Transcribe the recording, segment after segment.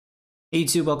Hey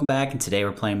YouTube, welcome back, and today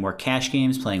we're playing more cash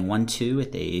games, playing 1-2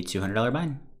 with a $200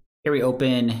 bind. Here we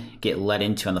open, get led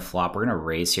into on the flop. We're gonna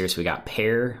raise here, so we got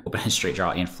pair, open straight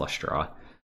draw, and flush draw.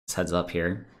 Let's heads up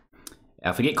here.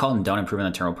 If we get called and don't improve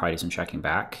on the turn, we'll probably do some checking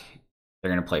back.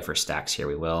 They're gonna play for stacks here,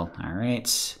 we will. All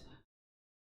right.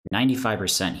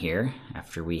 95% here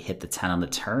after we hit the 10 on the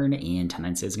turn, and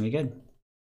 10-9 is gonna be good.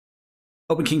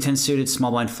 Open king 10 suited,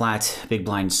 small blind flat, big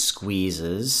blind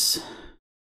squeezes.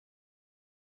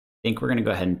 I think we're going to go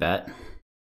ahead and bet.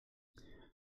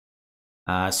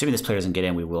 Assuming this player doesn't get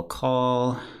in, we will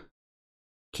call.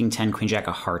 King 10, Queen Jack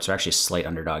of hearts. We're actually a slight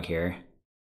underdog here.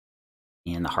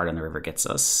 And the heart on the river gets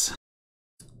us.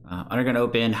 Under gun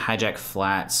open, hijack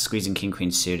flat, squeezing King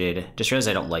Queen suited. Just realized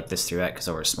I don't like this 3-bet because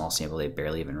over a small sample they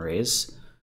barely even raise.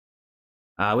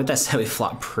 With that said, we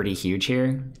flop pretty huge here.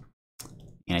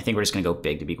 And I think we're just going to go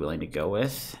big to be willing to go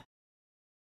with.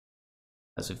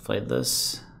 As we've played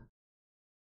this.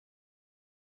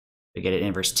 We get it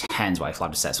inverse 10s while I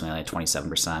flop to set, so only like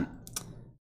 27%.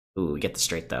 Ooh, we get the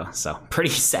straight though. So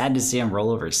pretty sad to see him roll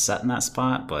over set in that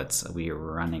spot, but we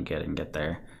run and get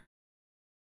there.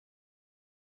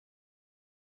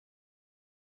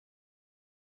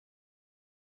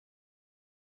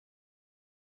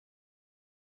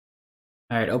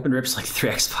 All right, open rips like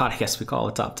 3x pot. I guess we call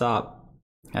it top.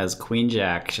 Has Queen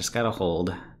Jack, just gotta hold.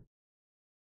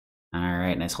 All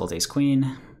right, nice hold ace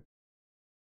queen.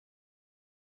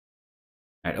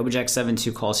 All right, open jack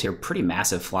 7-2 calls here. Pretty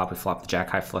massive flop. We flop the jack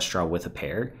high flush draw with a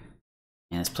pair.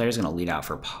 And this player's going to lead out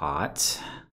for pot.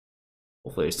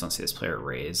 Hopefully we just don't see this player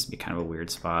raise. It'd be kind of a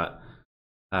weird spot.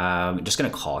 Just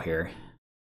going to call here.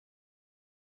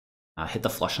 Hit the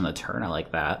flush on the turn. I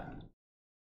like that.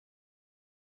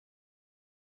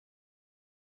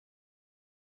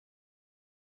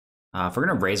 If we're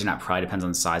going to raise or not, probably depends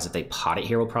on the size. If they pot it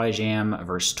here, we'll probably jam.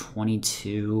 Verse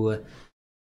 22.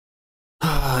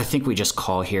 I think we just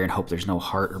call here and hope there's no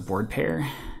heart or board pair.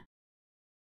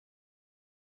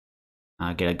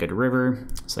 Get a good river.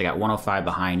 So they got 105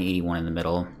 behind, 81 in the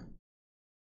middle.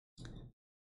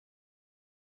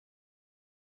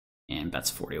 And bets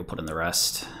 40, we'll put in the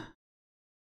rest.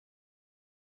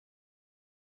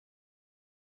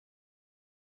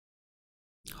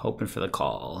 Hoping for the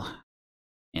call.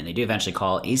 And they do eventually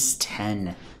call. Ace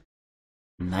 10.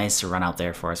 Nice run out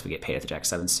there for us. We get paid at the jack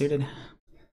 7 suited.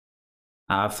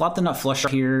 Flop the nut flush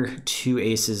here. 2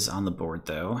 aces on the board,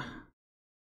 though.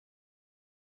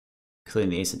 Including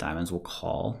the ace of diamonds, we'll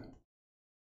call.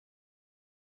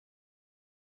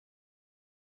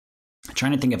 I'm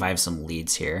trying to think if I have some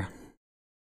leads here.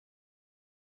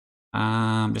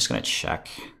 I'm just going to check.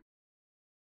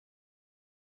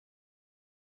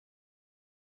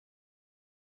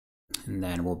 And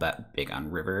then we'll bet big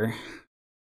on river.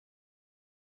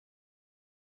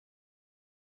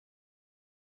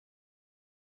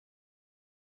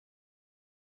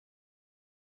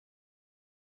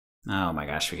 Oh my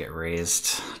gosh, we get raised.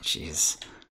 Jeez.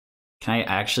 Can I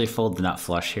actually fold the nut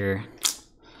flush here?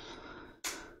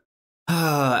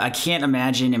 I can't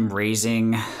imagine him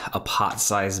raising a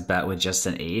pot-sized bet with just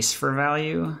an ace for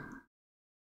value.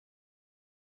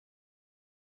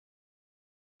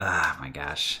 Oh my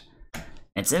gosh.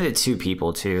 It's into 2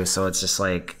 people too, so it's just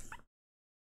like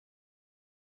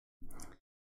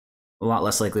a lot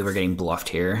less likely we're getting bluffed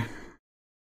here.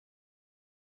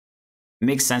 It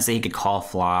makes sense that he could call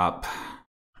flop.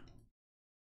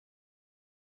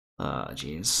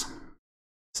 Geez.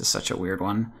 This is such a weird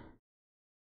one.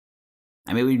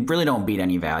 I mean, we really don't beat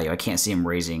any value. I can't see him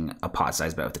raising a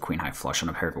pot-sized bet with the queen high flush on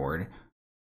a paired board.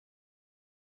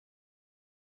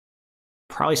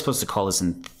 Probably supposed to call this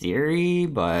in theory,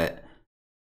 but...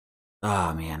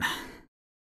 oh, man. All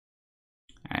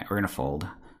right, we're going to fold.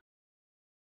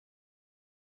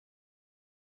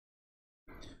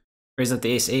 Raise up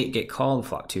the ace 8, get called,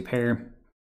 flop 2 pair.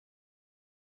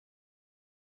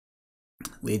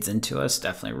 Leads into us,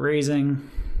 definitely raising.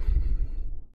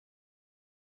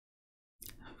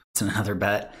 It's another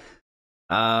bet.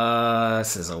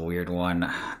 This is a weird one.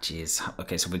 Jeez.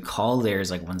 Okay, so we call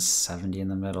there's like 170 in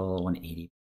the middle,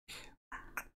 180.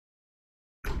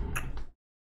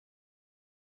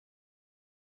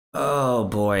 Oh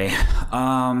boy.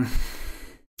 I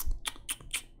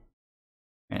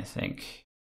think.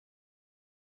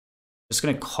 Just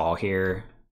gonna call here.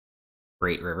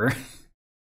 Great river.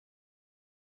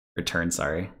 Return,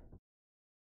 sorry.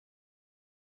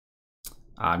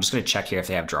 I'm just gonna check here if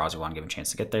they have draws. We want to give them a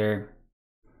chance to get there.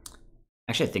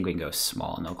 Actually, I think we can go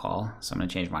small and no call. So I'm gonna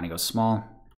change mine and go small.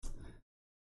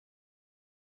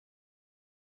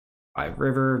 5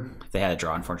 river. If they had a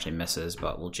draw, unfortunately misses,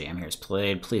 but we'll jam here as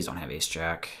played. Please don't have ace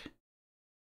jack.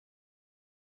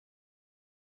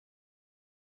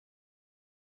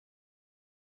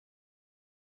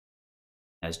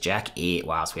 Has Jack 8.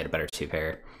 Wow, so we had a better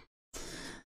 2-pair.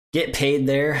 Get paid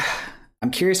there.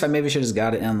 I'm curious if I maybe should have just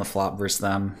got it in on the flop versus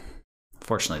them.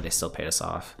 Fortunately, they still paid us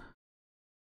off.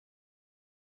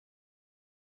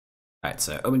 All right,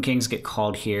 so open kings get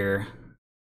called here.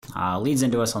 Leads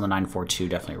into us on the 9-4-2,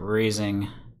 definitely raising.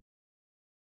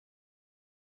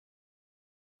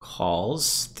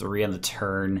 Calls, 3 on the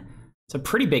turn. It's a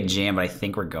pretty big jam, but I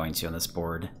think we're going to on this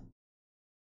board.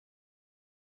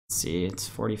 Let's see, it's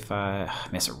 45. I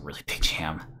mean, it's a really big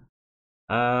jam.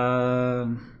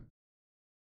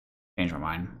 Change my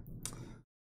mind.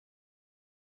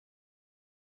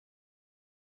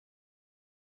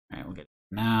 All right, we'll get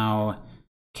now.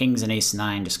 Kings and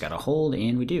ace-9 just got a hold,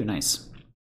 and we do. Nice.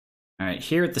 All right,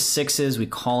 here at the 6s, we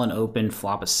call an open,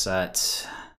 flop a set.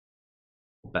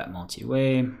 Bet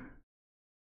multi-way.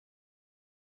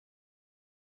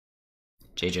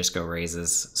 J-Jisco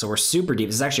raises. So we're super deep.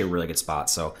 This is actually a really good spot.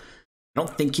 So I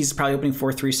don't think he's probably opening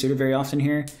 4-3 suited very often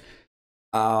here.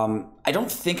 I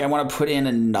don't think I want to put in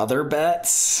another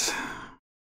bet.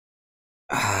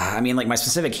 I mean, like my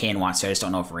specific hand wants to. I just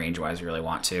don't know if range-wise we really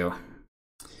want to.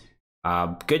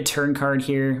 Good turn card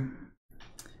here.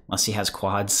 Unless he has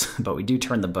quads, but we do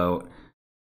turn the boat.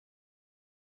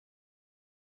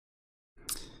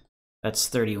 That's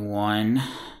 31.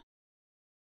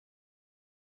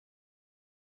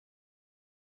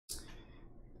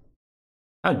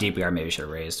 How deep we are, maybe should have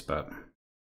raised, but.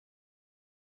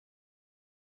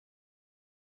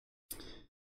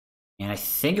 And I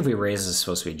think if we raise, this is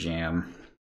supposed to be jam.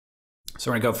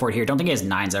 So we're gonna go for it here. Don't think he has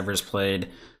 9s ever as played.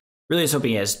 Really just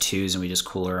hoping he has 2s and we just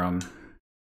cooler him.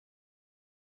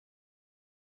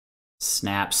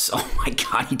 Snaps. Oh my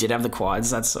god, he did have the quads.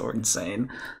 That's so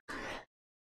insane.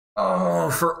 Oh,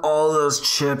 for all those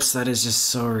chips, that is just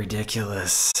so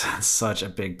ridiculous. It's such a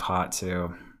big pot,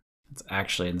 too. It's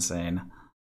actually insane.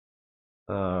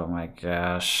 Oh my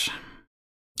gosh.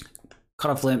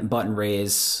 Cut off limp, button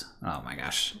raise. Oh my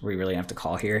gosh, we really have to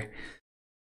call here.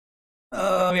 We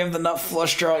have the nut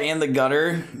flush draw and the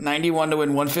gutter. 91 to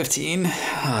win 115.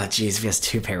 Oh, geez, if he has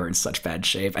 2-pair, we're in such bad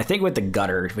shape. I think with the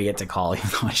gutter, we get to call, even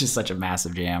though it's just such a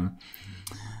massive jam.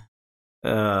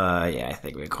 Yeah, I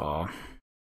think we call.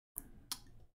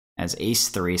 As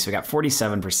ace-3, so we got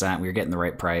 47%. We were getting the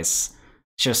right price.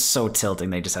 It's just so tilting.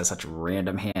 They just have such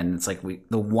random hand. It's like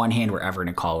the one hand we're ever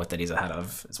gonna call with that he's ahead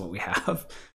of is what we have.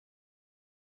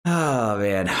 Oh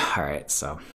man. All right,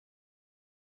 so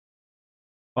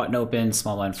button open,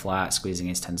 small blind flat, squeezing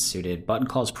ace-10 suited. Button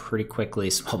calls pretty quickly,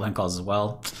 small blind calls as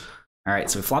well. All right,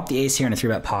 so we flop the ace here in a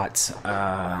 3-bet pot.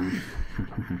 I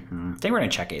think we're gonna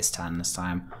check ace-10 this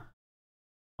time. I want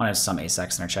to have some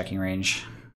ace-x in our checking range.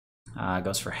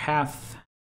 Goes for half.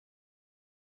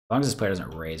 As long as this player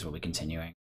doesn't raise, we'll be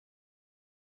continuing.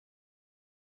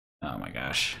 Oh my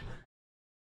gosh.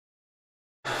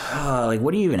 Like,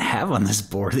 what do you even have on this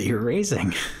board that you're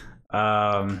raising?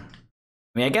 I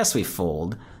mean, I guess we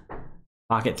fold.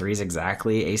 Pocket 3s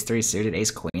exactly. Ace-3 suited,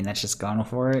 ace-queen, that's just going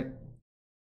for it.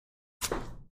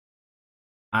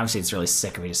 Obviously, it's really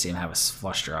sick if we just see him have a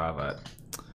flush draw, but.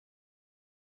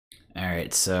 All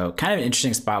right, so kind of an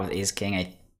interesting spot with ace-king.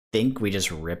 I think we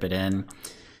just rip it in.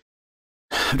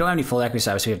 We don't have any full equity,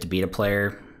 so obviously we have to beat a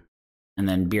player. And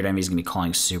then Beard Envy is going to be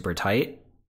calling super tight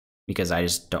because I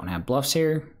just don't have bluffs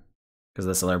here because of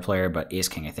this other player. But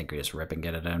ace-king, I think we just rip and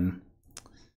get it in.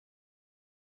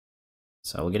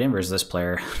 So we'll get in versus this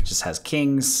player. Just has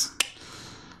kings.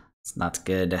 It's not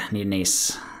good. Need an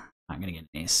ace. Not going to get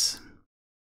an ace.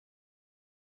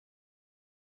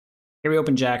 Here we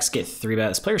open jacks, get 3-bet.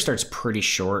 This player starts pretty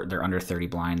short. They're under 30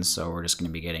 blinds, so we're just going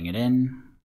to be getting it in.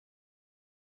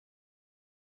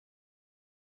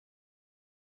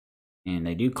 And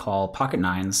they do call pocket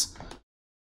 9s.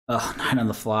 Ugh, 9 on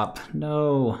the flop.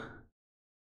 No.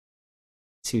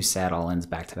 2 sad all-ins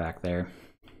back-to-back there.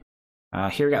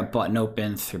 Here we got button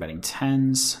open, 3-betting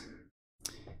 10s.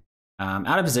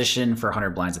 Out of position for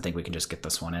 100 blinds, I think we can just get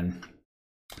this one in.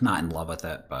 Not in love with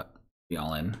it, but be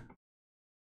all in.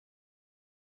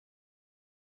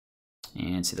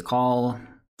 And see the call.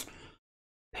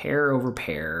 Pair over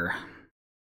pair.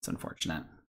 It's unfortunate.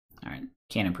 All right,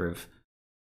 can't improve.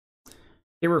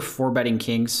 Here we're 4-betting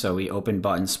kings, so we open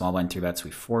button, small blind 3-bets,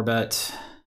 we 4-bet.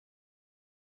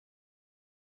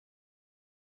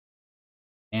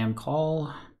 Jam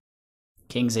call.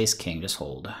 Kings, ace, king, just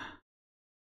hold.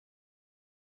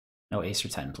 No ace or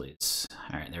 10, please.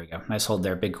 All right, there we go. Nice hold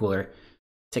there, big cooler.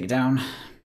 Take it down.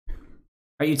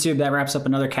 All right, YouTube, that wraps up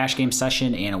another cash game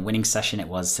session and a winning session it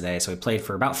was today. So we played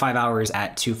for about 5 hours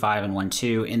at 2-5 and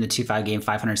 1-2. In the 2-5 game,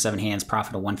 507 hands,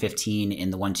 profit of 115. In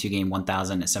the 1-2 game,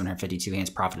 1,752 hands,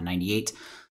 profit of 98.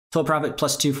 Full profit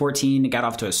plus 214. Got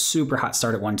off to a super hot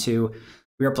start at 1-2.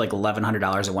 We were up like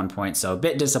 $1,100 at one point, so a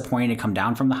bit disappointing to come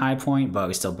down from the high point, but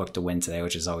we still booked a win today,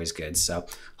 which is always good. So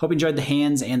hope you enjoyed the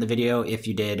hands and the video. If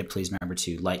you did, please remember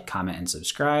to like, comment, and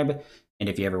subscribe. And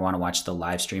if you ever want to watch the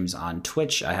live streams on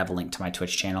Twitch, I have a link to my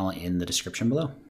Twitch channel in the description below.